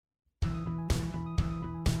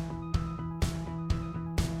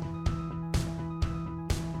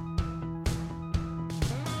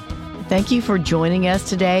Thank you for joining us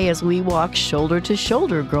today as we walk shoulder to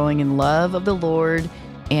shoulder, growing in love of the Lord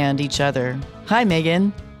and each other. Hi,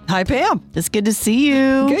 Megan. Hi, Pam. It's good to see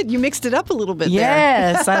you. Good. You mixed it up a little bit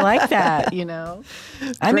Yes, I like that,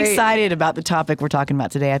 I'm Great. excited about the topic we're talking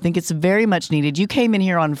about today. I think it's very much needed. You came in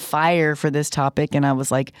here on fire for this topic, and I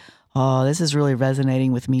was like, oh, this is really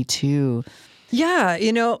resonating with me too. Yeah.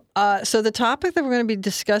 So the topic that we're going to be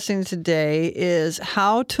discussing today is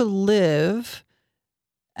how to live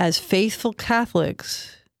as faithful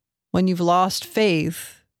Catholics when you've lost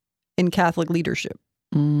faith in Catholic leadership.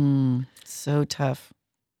 So tough.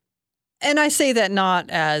 And I say that not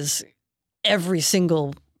as every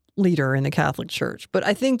single leader in the Catholic Church, but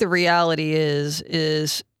I think the reality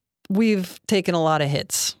is we've taken a lot of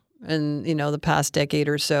hits in, the past decade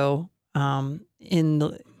or so,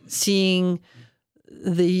 seeing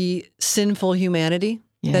the sinful humanity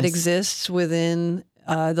that exists within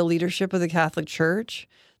the leadership of the Catholic Church.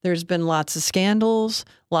 There's been lots of scandals,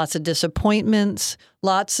 lots of disappointments,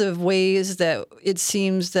 lots of ways that it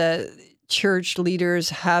seems that church leaders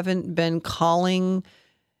haven't been calling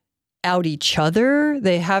out each other.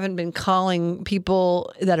 They haven't been calling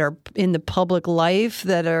people that are in the public life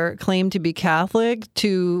that are claimed to be Catholic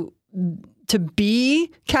to be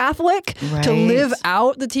Catholic, right, to live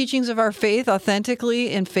out the teachings of our faith authentically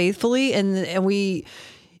and faithfully. And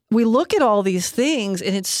we look at all these things,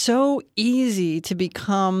 and it's so easy to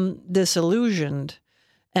become disillusioned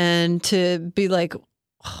and to be like,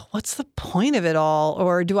 oh, what's the point of it all?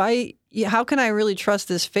 Or how can I really trust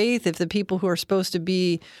this faith if the people who are supposed to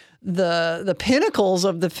be the pinnacles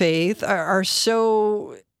of the faith are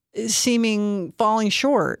so falling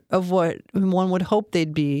short of what one would hope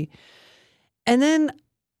they'd be? And then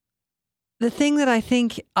the thing that I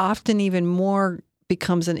think often even more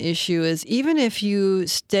becomes an issue is even if you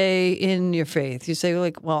stay in your faith, you say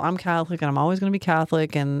like, well, I'm Catholic and I'm always going to be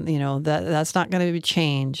Catholic, and that's not going to be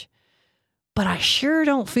change. But I sure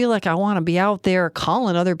don't feel like I want to be out there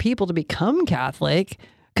calling other people to become Catholic,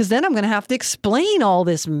 because then I'm going to have to explain all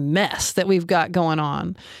this mess that we've got going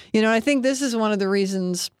on. I think this is one of the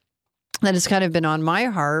reasons that has kind of been on my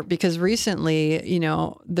heart, because recently,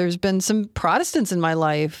 there's been some Protestants in my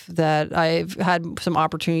life that I've had some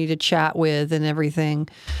opportunity to chat with and everything.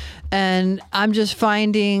 And I'm just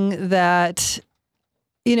finding that,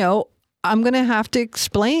 I'm going to have to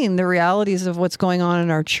explain the realities of what's going on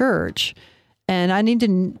in our church. And I need to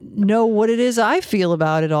know what it is I feel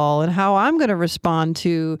about it all and how I'm going to respond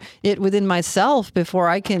to it within myself before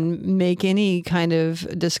I can make any kind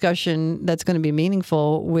of discussion that's going to be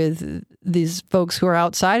meaningful with these folks who are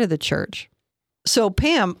outside of the church. So,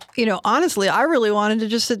 Pam, honestly, I really wanted to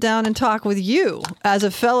just sit down and talk with you as a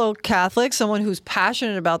fellow Catholic, someone who's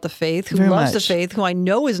passionate about the faith, who loves the faith, who I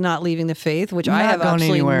know is not leaving the faith, which I have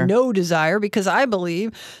absolutely no desire, because I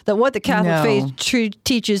believe that what the Catholic faith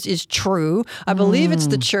teaches is true. I believe it's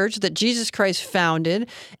the church that Jesus Christ founded,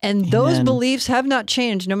 and those beliefs have not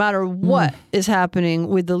changed no matter what is happening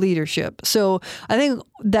with the leadership. So I think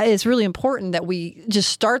that it's really important that we just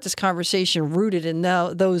start this conversation rooted in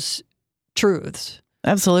those truths.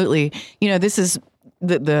 Absolutely. This is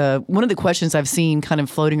the one of the questions I've seen kind of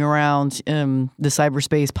floating around the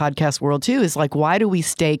cyberspace podcast world too, is like, why do we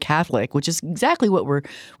stay Catholic? Which is exactly what we're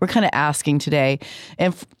kind of asking today.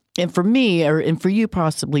 And for me, and for you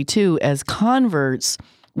possibly too, as converts,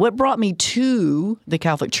 what brought me to the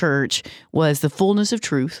Catholic Church was the fullness of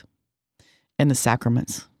truth and the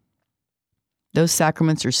sacraments. Those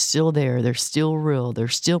sacraments are still there. They're still real. They're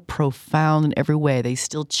still profound in every way. They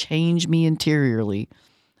still change me interiorly.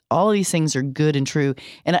 All of these things are good and true.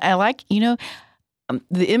 And I like, the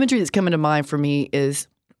imagery that's coming to mind for me is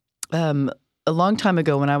a long time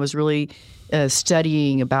ago when I was really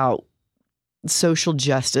studying about social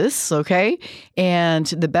justice, okay? And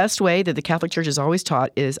the best way that the Catholic Church has always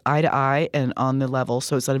taught is eye to eye and on the level.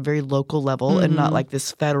 So it's at a very local level and not like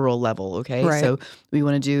this federal level, okay? Right. So we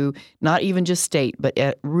want to do not even just state, but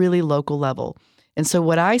at really local level. And so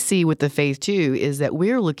what I see with the faith too is that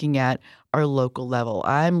we're looking at our local level.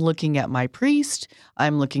 I'm looking at my priest,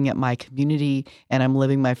 I'm looking at my community, and I'm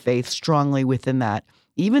living my faith strongly within that.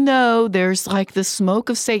 Even though there's like the smoke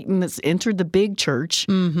of Satan that's entered the big church,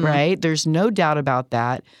 right? There's no doubt about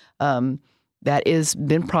that. That is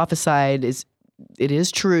been prophesied. It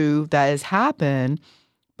is true. That has happened.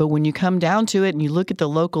 But when you come down to it and you look at the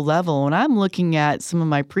local level, and I'm looking at some of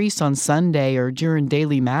my priests on Sunday or during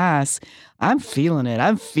daily mass, I'm feeling it.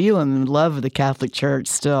 I'm feeling the love of the Catholic Church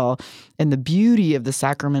still, and the beauty of the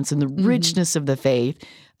sacraments and the richness of the faith.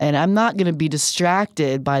 And I'm not going to be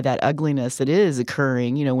distracted by that ugliness that is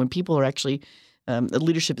occurring, when people are actually, the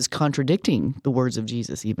leadership is contradicting the words of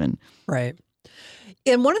Jesus even. Right.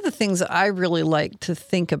 And one of the things that I really like to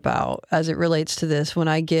think about as it relates to this, when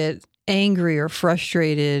I get angry or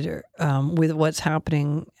frustrated with what's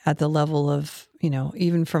happening at the level of,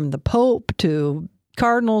 even from the Pope to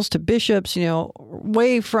cardinals to bishops,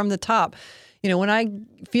 way from the top, when I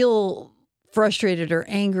feel frustrated or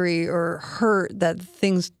angry or hurt that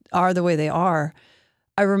things are the way they are,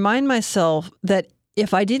 I remind myself that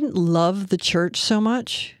if I didn't love the church so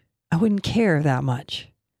much, I wouldn't care that much.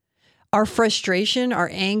 Our frustration, our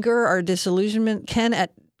anger, our disillusionment can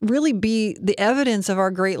really be the evidence of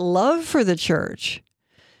our great love for the church.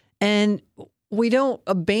 And we don't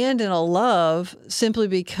abandon a love simply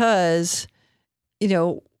because,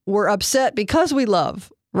 we're upset because we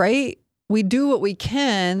love, right? We do what we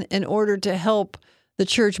can in order to help the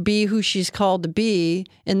church be who she's called to be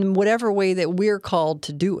in whatever way that we're called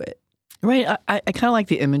to do it. Right. I kind of like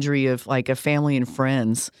the imagery of like a family and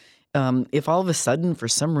friends. If all of a sudden, for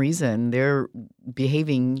some reason, they're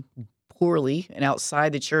behaving poorly and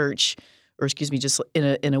outside the church, or just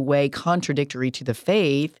in a way contradictory to the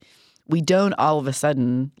faith, we don't all of a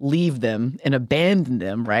sudden leave them and abandon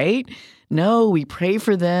them, right? No, we pray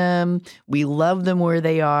for them. We love them where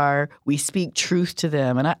they are. We speak truth to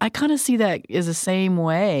them. And I kind of see that as the same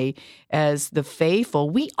way as the faithful.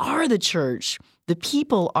 We are the church. The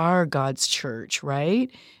people are God's church, right?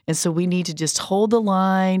 And so we need to just hold the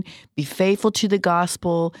line, be faithful to the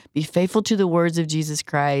gospel, be faithful to the words of Jesus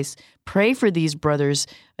Christ, pray for these brothers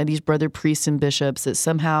and these brother priests and bishops that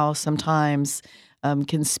somehow, sometimes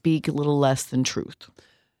can speak a little less than truth.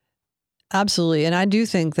 Absolutely. And I do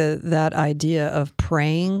think that idea of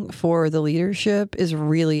praying for the leadership is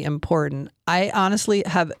really important. I honestly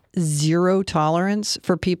have zero tolerance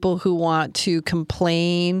for people who want to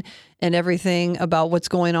complain and everything about what's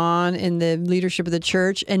going on in the leadership of the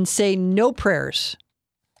church and say no prayers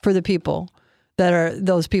for the people that are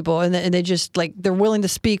those people. And they just they're willing to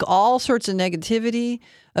speak all sorts of negativity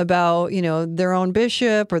about, their own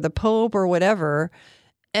bishop or the Pope or whatever.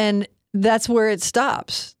 And that's where it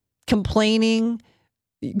stops. Complaining,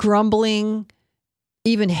 grumbling,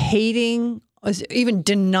 even hating, even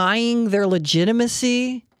denying their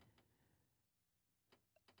legitimacy.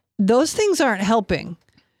 Those things aren't helping.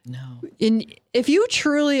 No. If you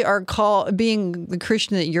truly are being the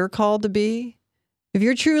Christian that you're called to be, if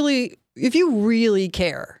you really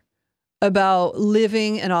care about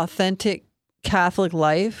living an authentic Catholic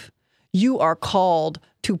life, you are called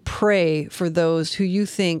to pray for those who you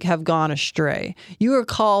think have gone astray. You are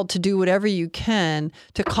called to do whatever you can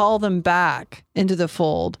to call them back into the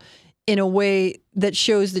fold in a way that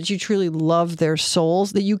shows that you truly love their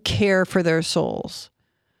souls, that you care for their souls.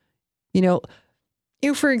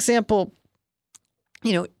 For example,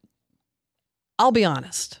 I'll be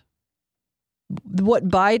honest. What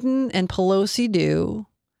Biden and Pelosi do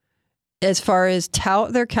as far as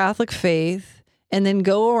tout their Catholic faith and then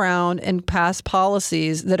go around and pass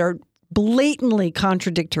policies that are blatantly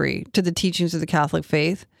contradictory to the teachings of the Catholic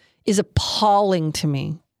faith is appalling to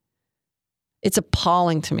me. It's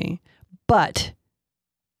appalling to me. But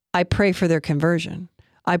I pray for their conversion.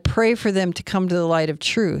 I pray for them to come to the light of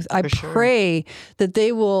truth. I pray that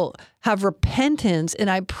they will have repentance, and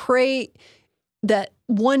I pray that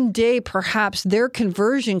one day perhaps their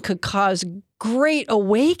conversion could cause great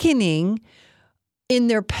awakening in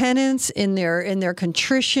their penance, in their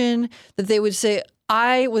contrition, that they would say,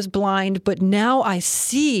 I was blind, but now I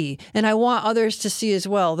see, and I want others to see as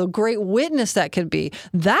well. The great witness that could be.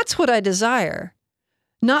 That's what I desire.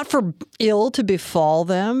 Not for ill to befall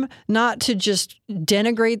them, not to just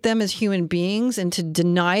denigrate them as human beings and to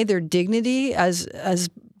deny their dignity as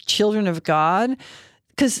children of God.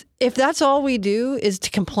 Because if that's all we do is to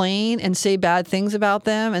complain and say bad things about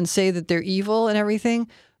them and say that they're evil and everything,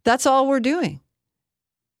 that's all we're doing.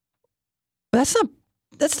 That's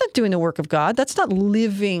not doing the work of God. That's not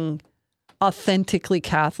living authentically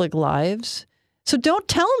Catholic lives. So don't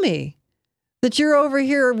tell me that you're over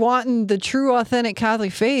here wanting the true, authentic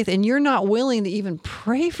Catholic faith and you're not willing to even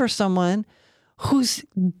pray for someone who's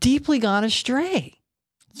deeply gone astray.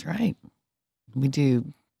 That's right. We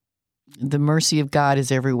do. The mercy of God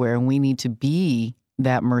is everywhere, and we need to be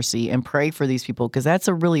that mercy and pray for these people, because that's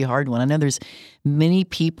a really hard one. I know there's many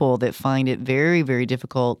people that find it very, very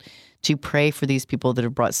difficult to pray for these people that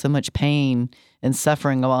have brought so much pain and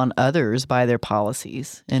suffering on others by their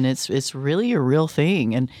policies. And it's really a real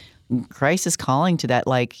thing. And Christ is calling to that,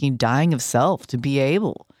 dying of self, to be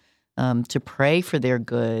able to pray for their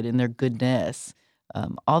good and their goodness,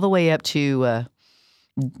 all the way up to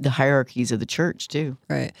the hierarchies of the church too.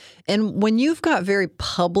 Right. And when you've got very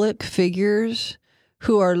public figures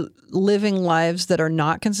who are living lives that are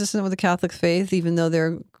not consistent with the Catholic faith, even though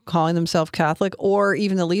they're calling themselves Catholic, or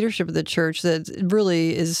even the leadership of the church that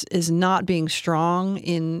really is not being strong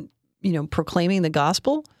in, proclaiming the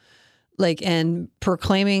gospel, and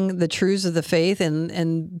proclaiming the truths of the faith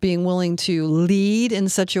and being willing to lead in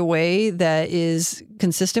such a way that is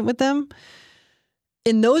consistent with them.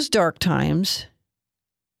 In those dark times,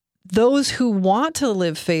 those who want to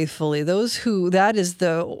live faithfully, those who that is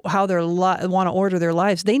how they want to order their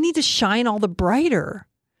lives, they need to shine all the brighter.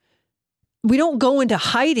 We don't go into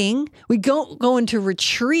hiding. We don't go into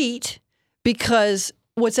retreat because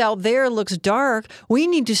what's out there looks dark. We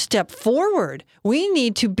need to step forward. We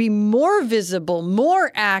need to be more visible,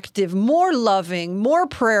 more active, more loving, more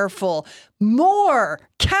prayerful, more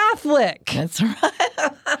Catholic. That's right.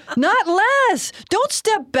 Not less. Don't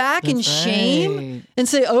step back in shame and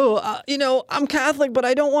say, I'm Catholic, but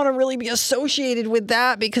I don't want to really be associated with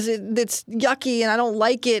that because it's yucky and I don't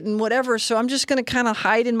like it and whatever. So I'm just going to kind of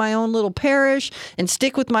hide in my own little parish and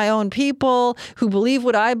stick with my own people who believe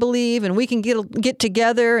what I believe, and we can get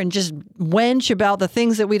together and just wench about the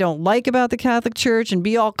things that we don't like about the Catholic Church and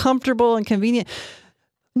be all comfortable and convenient.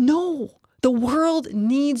 No, the world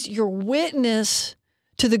needs your witness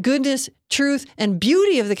to the goodness, truth, and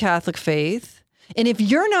beauty of the Catholic faith. And if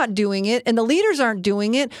you're not doing it and the leaders aren't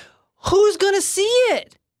doing it, who's going to see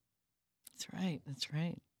it? That's right. That's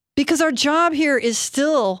right. Because our job here is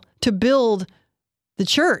still to build the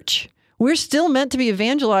church. We're still meant to be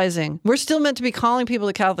evangelizing. We're still meant to be calling people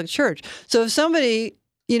to Catholic Church. So if somebody,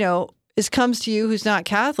 comes to you who's not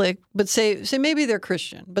Catholic, but say maybe they're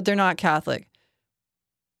Christian, but they're not Catholic,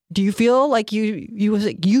 do you feel like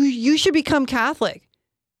you should become Catholic?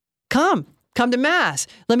 Come to Mass.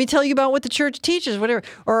 Let me tell you about what the church teaches, whatever.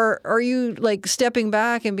 Or are you stepping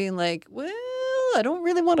back and being like, well, I don't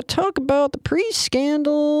really want to talk about the priest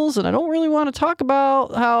scandals, and I don't really want to talk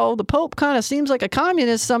about how the Pope kind of seems like a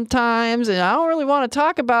communist sometimes, and I don't really want to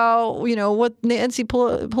talk about, what Nancy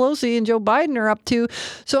Pelosi and Joe Biden are up to.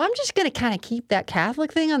 So I'm just going to kind of keep that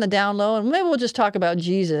Catholic thing on the down low, and maybe we'll just talk about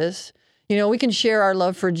Jesus. We can share our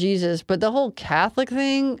love for Jesus, but the whole Catholic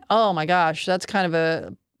thing, oh my gosh, that's kind of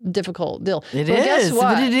a difficult deal. It is,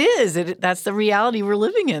 but it is. That's the reality we're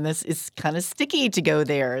living in. It's kind of sticky to go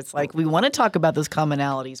there. It's like we want to talk about those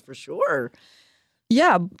commonalities for sure.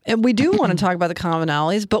 Yeah, and we do want to talk about the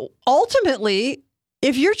commonalities, but ultimately,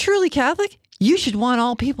 if you're truly Catholic, you should want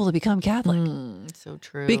all people to become Catholic. So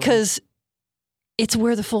true. Because it's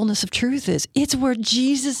where the fullness of truth is. It's where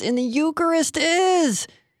Jesus in the Eucharist is.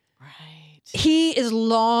 He is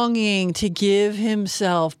longing to give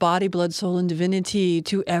himself, body, blood, soul, and divinity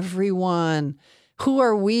to everyone. Who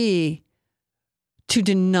are we to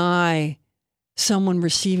deny someone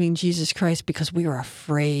receiving Jesus Christ because we are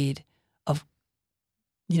afraid of,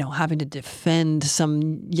 having to defend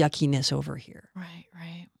some yuckiness over here? Right.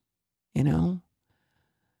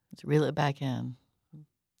 Let's reel it back in.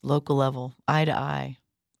 Local level, eye to eye.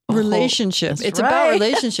 Relationship. It's right. about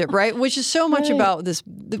relationship, right? Which is so much about this.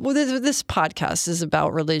 This podcast is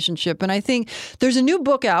about relationship. And I think there's a new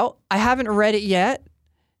book out. I haven't read it yet.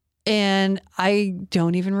 And I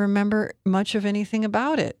don't even remember much of anything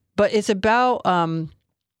about it. But it's about, I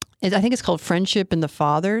think it's called Friendship in the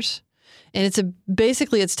Fathers. And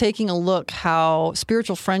it's taking a look how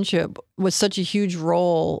spiritual friendship was such a huge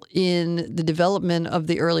role in the development of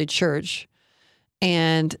the early church.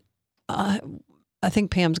 And I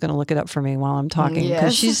think Pam's going to look it up for me while I'm talking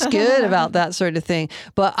because she's good about that sort of thing.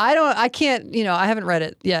 But I can't, I haven't read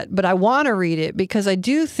it yet, but I want to read it because I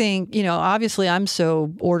do think, obviously I'm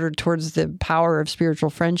so ordered towards the power of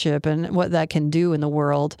spiritual friendship and what that can do in the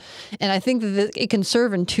world. And I think that it can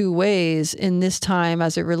serve in two ways in this time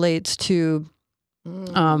as it relates to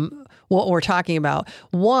what we're talking about.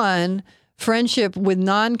 One, friendship with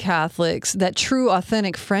non-Catholics, that true,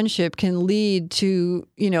 authentic friendship can lead to,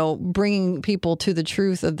 bringing people to the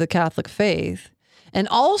truth of the Catholic faith. And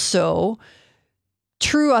also,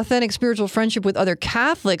 true, authentic spiritual friendship with other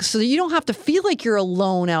Catholics so that you don't have to feel like you're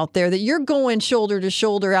alone out there, that you're going shoulder to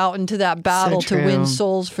shoulder out into that battle to win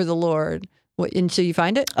souls for the Lord. And so you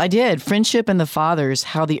find it? I did. Friendship in the Fathers,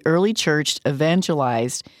 how the early church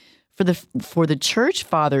evangelized. For the church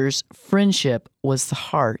fathers, friendship was the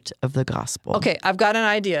heart of the gospel. Okay, I've got an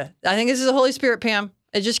idea. I think this is the Holy Spirit, Pam.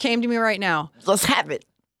 It just came to me right now. Let's have it.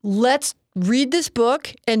 Let's read this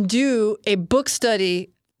book and do a book study,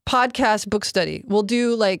 podcast book study. We'll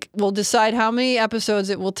decide how many episodes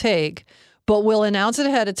it will take, but we'll announce it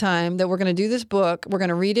ahead of time that we're going to do this book. We're going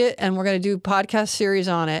to read it and we're going to do a podcast series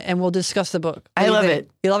on it and we'll discuss the book. I love it.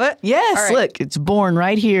 You love it? Yes. Right. Look, it's born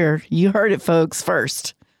right here. You heard it, folks,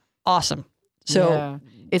 first. Awesome. So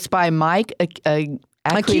it's by Mike Aquilina.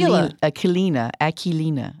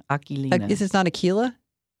 Is it not Aquila?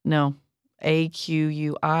 No.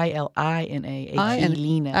 Aquilina.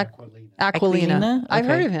 Aquilina. Aquilina? I've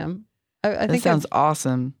heard Okay. of him. I That think sounds I've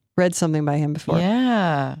awesome. read something by him before.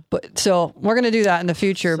 Yeah. But so we're going to do that in the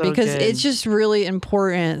future So because good. it's just really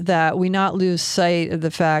important that we not lose sight of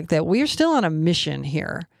the fact that we are still on a mission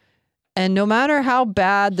here. And no matter how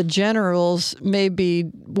bad the generals may be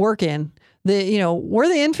working, we're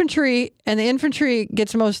the infantry, and the infantry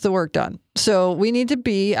gets most of the work done. So we need to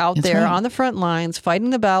be out That's there right. on the front lines, fighting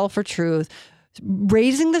the battle for truth,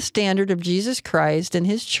 raising the standard of Jesus Christ and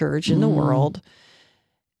his church in the world.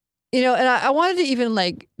 And I wanted to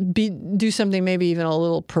even do something maybe even a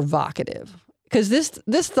little provocative, because this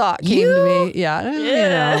thought came to me.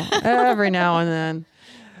 Yeah. Every now and then.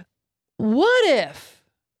 What if,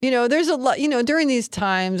 there's a lot, during these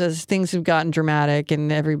times as things have gotten dramatic and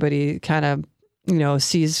everybody kind of,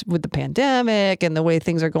 sees with the pandemic and the way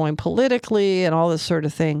things are going politically and all this sort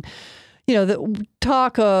of thing, the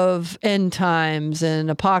talk of end times and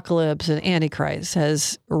apocalypse and Antichrist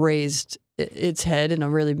has raised its head in a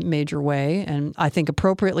really major way. And I think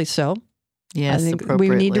appropriately so. Yes, I think we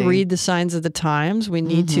need to read the signs of the times. We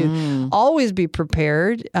need to always be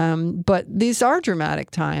prepared. But these are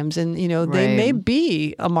dramatic times, and they may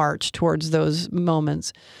be a march towards those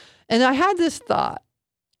moments. And I had this thought: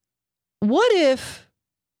 what if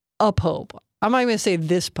a pope? I'm not going to say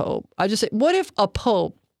this pope. I just say, what if a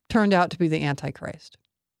pope turned out to be the Antichrist?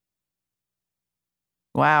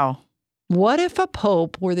 Wow. What if a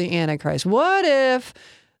pope were the Antichrist? What if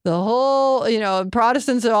the whole,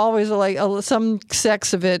 Protestants are always some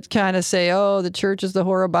sects of it kind of say, oh, the church is the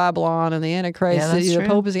whore of Babylon and the Antichrist, the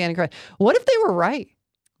Pope is the Antichrist. What if they were right?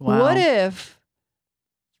 Wow. What if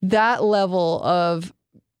that level of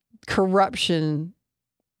corruption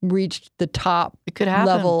reached the top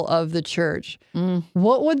level of the church?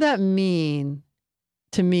 What would that mean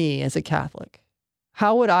to me as a Catholic?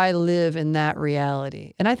 How would I live in that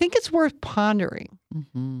reality? And I think it's worth pondering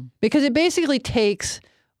because it basically takes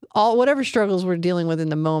whatever struggles we're dealing with in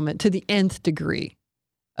the moment to the nth degree.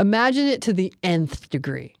 Imagine it to the nth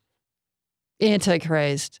degree.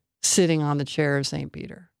 Antichrist sitting on the chair of St.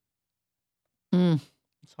 Peter.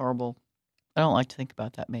 It's horrible. I don't like to think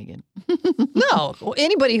about that, Megan. No,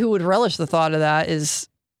 anybody who would relish the thought of that is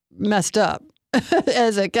messed up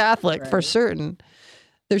as a Catholic, for certain.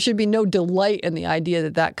 There should be no delight in the idea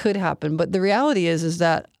that that could happen. But the reality is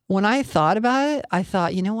that when I thought about it, I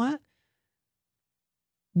thought, you know what?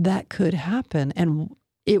 That could happen. And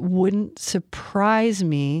it wouldn't surprise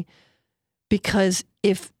me, because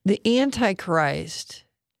if the Antichrist,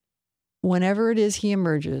 whenever it is he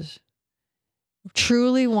emerges,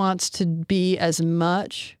 truly wants to be as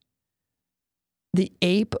much the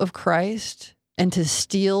ape of Christ and to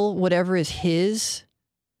steal whatever is his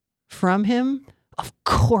from him, of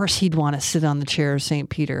course he'd want to sit on the chair of St.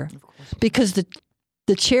 Peter, because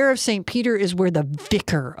the chair of St. Peter is where the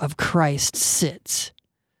vicar of Christ sits.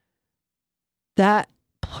 That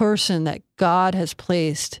person that God has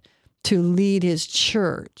placed to lead his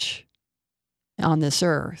church on this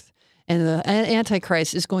earth. And the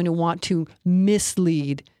Antichrist is going to want to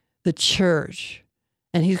mislead the church,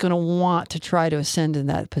 and he's going to want to try to ascend in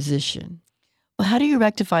that position. Well, how do you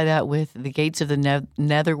rectify that with the gates of the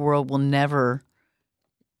netherworld will never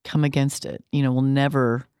come against it? Will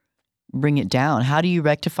never bring it down. How do you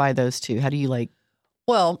rectify those two? How do you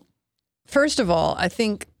Well, first of all, I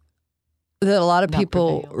think that a lot of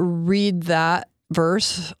people read that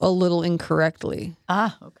verse a little incorrectly.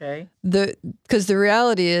 Okay. Because the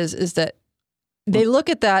reality is that they look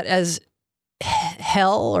at that as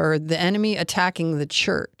hell or the enemy attacking the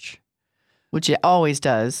church. Which it always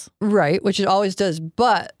does. Right, which it always does.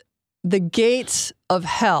 But the gates of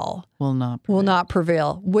hell will not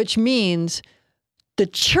prevail, which means the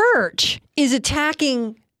church is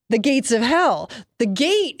attacking the gates of hell. The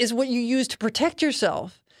gate is what you use to protect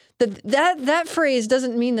yourself. That phrase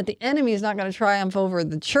doesn't mean that the enemy is not going to triumph over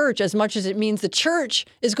the church as much as it means the church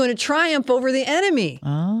is going to triumph over the enemy.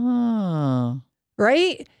 Oh.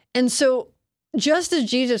 Right? And so just as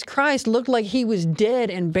Jesus Christ looked like he was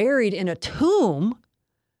dead and buried in a tomb,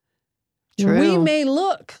 we may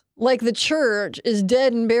look like the church is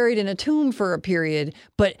dead and buried in a tomb for a period,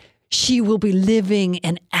 but she will be living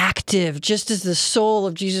and active, just as the soul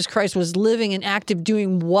of Jesus Christ was living and active,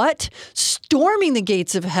 doing what? Storming the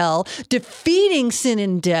gates of hell, defeating sin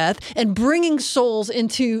and death, and bringing souls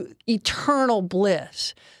into eternal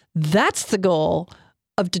bliss. That's the goal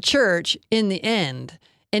of the church in the end.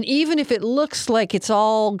 And even if it looks like it's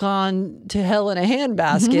all gone to hell in a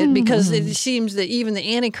handbasket, because it seems that even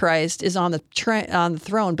the Antichrist is on the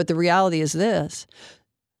throne, but the reality is this: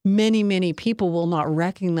 many, many people will not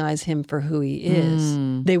recognize him for who he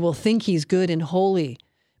is. They will think he's good and holy,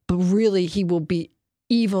 but really he will be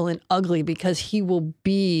evil and ugly because he will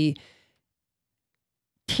be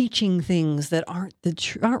teaching things that aren't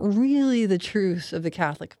really the truth of the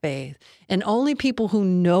Catholic faith. And only people who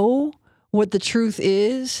know what the truth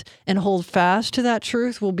is and hold fast to that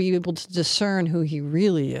truth will be able to discern who he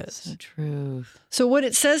really is. The truth. So what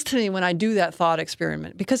it says to me when I do that thought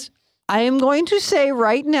experiment, because I am going to say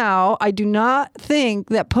right now, I do not think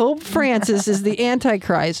that Pope Francis is the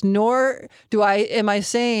Antichrist, nor am I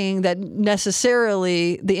saying that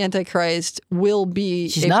necessarily the Antichrist will be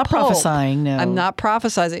She's a not pope. prophesying, no. I'm not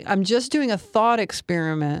prophesying. I'm just doing a thought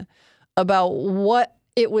experiment about what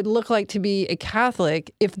it would look like to be a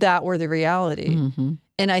Catholic if that were the reality. Mm-hmm.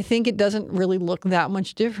 And I think it doesn't really look that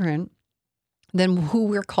much different than who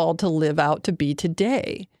we're called to live out to be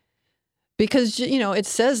today. Because, it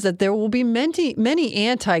says that there will be many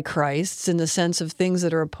antichrists in the sense of things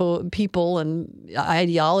that are people and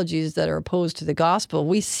ideologies that are opposed to the gospel.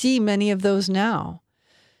 We see many of those now.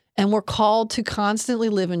 And we're called to constantly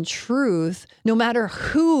live in truth, no matter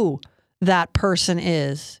who that person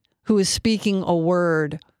is who is speaking a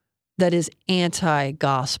word that is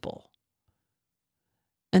anti-gospel.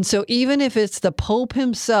 And so even if it's the Pope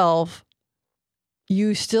himself,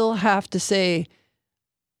 you still have to say,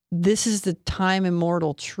 this is the time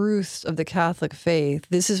immortal truths of the Catholic faith.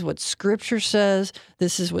 This is what Scripture says.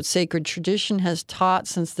 This is what sacred tradition has taught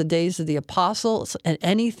since the days of the apostles. And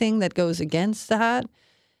anything that goes against that,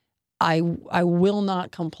 I will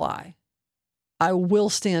not comply. I will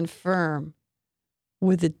stand firm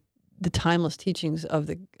with the timeless teachings of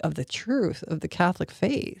the truth of the Catholic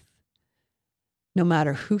faith, no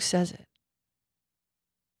matter who says it,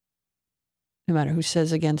 no matter who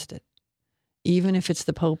says against it. Even if it's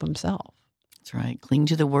the Pope himself. That's right. Cling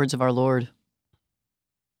to the words of our Lord.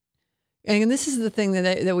 And this is the thing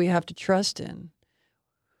that we have to trust in.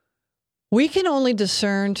 We can only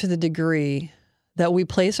discern to the degree that we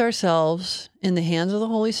place ourselves in the hands of the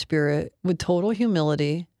Holy Spirit with total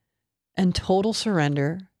humility and total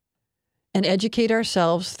surrender and educate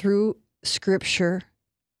ourselves through Scripture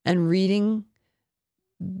and reading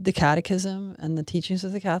the Catechism and the teachings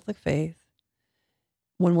of the Catholic faith.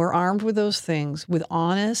 When we're armed with those things, with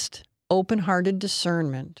honest, open-hearted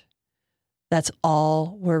discernment, that's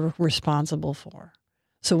all we're responsible for.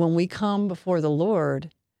 So when we come before the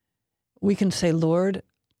Lord, we can say, Lord,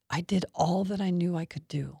 I did all that I knew I could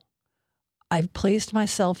do. I've placed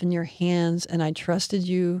myself in your hands and I trusted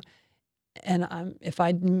you. And if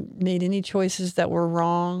I made any choices that were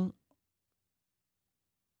wrong,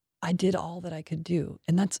 I did all that I could do.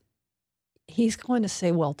 And he's going to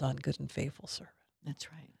say, well done, good and faithful servant. That's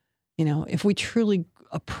right. If we truly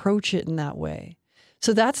approach it in that way.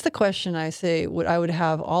 So that's the question I say, what I would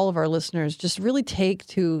have all of our listeners just really take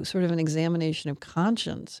to sort of an examination of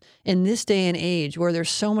conscience in this day and age where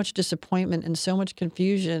there's so much disappointment and so much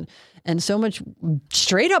confusion and so much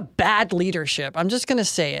straight up bad leadership. I'm just going to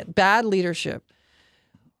say it, bad leadership.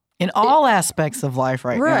 In all aspects of life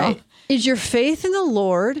right now. Is your faith in the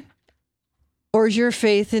Lord or is your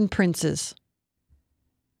faith in princes?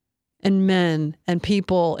 And men and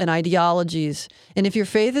people and ideologies. And if your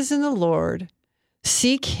faith is in the Lord,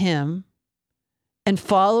 seek him and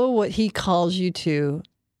follow what he calls you to.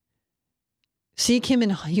 Seek him in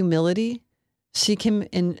humility. Seek him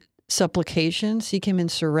in supplication. Seek him in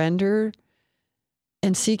surrender.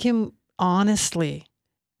 And seek him honestly.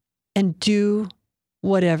 And do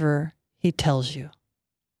whatever he tells you.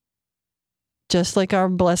 Just like our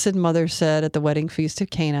Blessed Mother said at the wedding feast of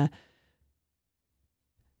Cana,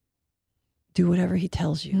 do whatever he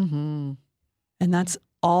tells you. Mm-hmm. And that's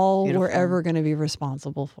all Beautiful. We're ever going to be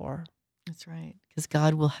responsible for. That's right. Because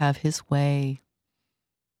God will have his way.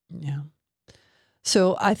 Yeah.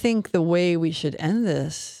 So I think the way we should end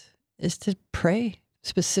this is to pray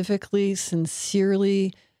specifically,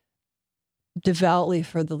 sincerely, devoutly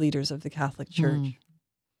for the leaders of the Catholic Church. Mm.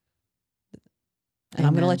 And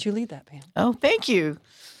I'm going to let you lead that, Pam. Oh, thank you.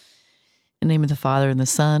 In the name of the Father, and the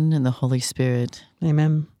Son, and the Holy Spirit.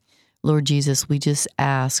 Amen. Lord Jesus, we just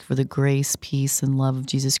ask for the grace, peace, and love of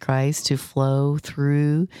Jesus Christ to flow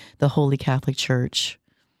through the Holy Catholic Church.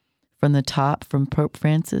 From the top, from Pope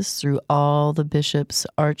Francis, through all the bishops,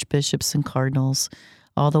 archbishops, and cardinals,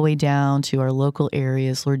 all the way down to our local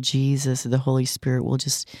areas. Lord Jesus, the Holy Spirit will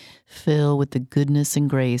just fill with the goodness and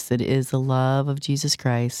grace that is the love of Jesus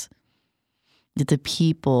Christ. That the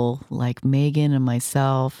people like Megan and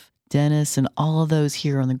myself, Dennis, and all of those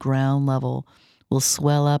here on the ground level will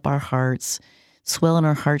swell up our hearts, swell in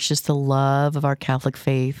our hearts just the love of our Catholic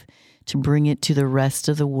faith, to bring it to the rest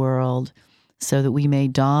of the world so that we may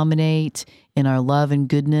dominate in our love and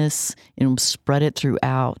goodness and spread it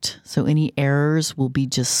throughout. So any errors will be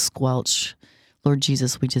just squelched. Lord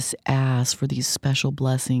Jesus, we just ask for these special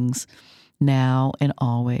blessings now and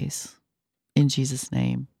always. In Jesus'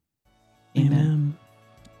 name, amen.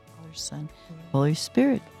 Father, Son, Holy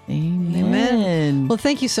Spirit. Amen. Amen. Well,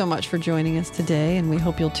 thank you so much for joining us today, and we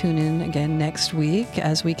hope you'll tune in again next week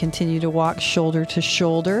as we continue to walk shoulder to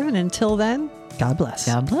shoulder. And until then, God bless.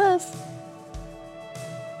 God bless.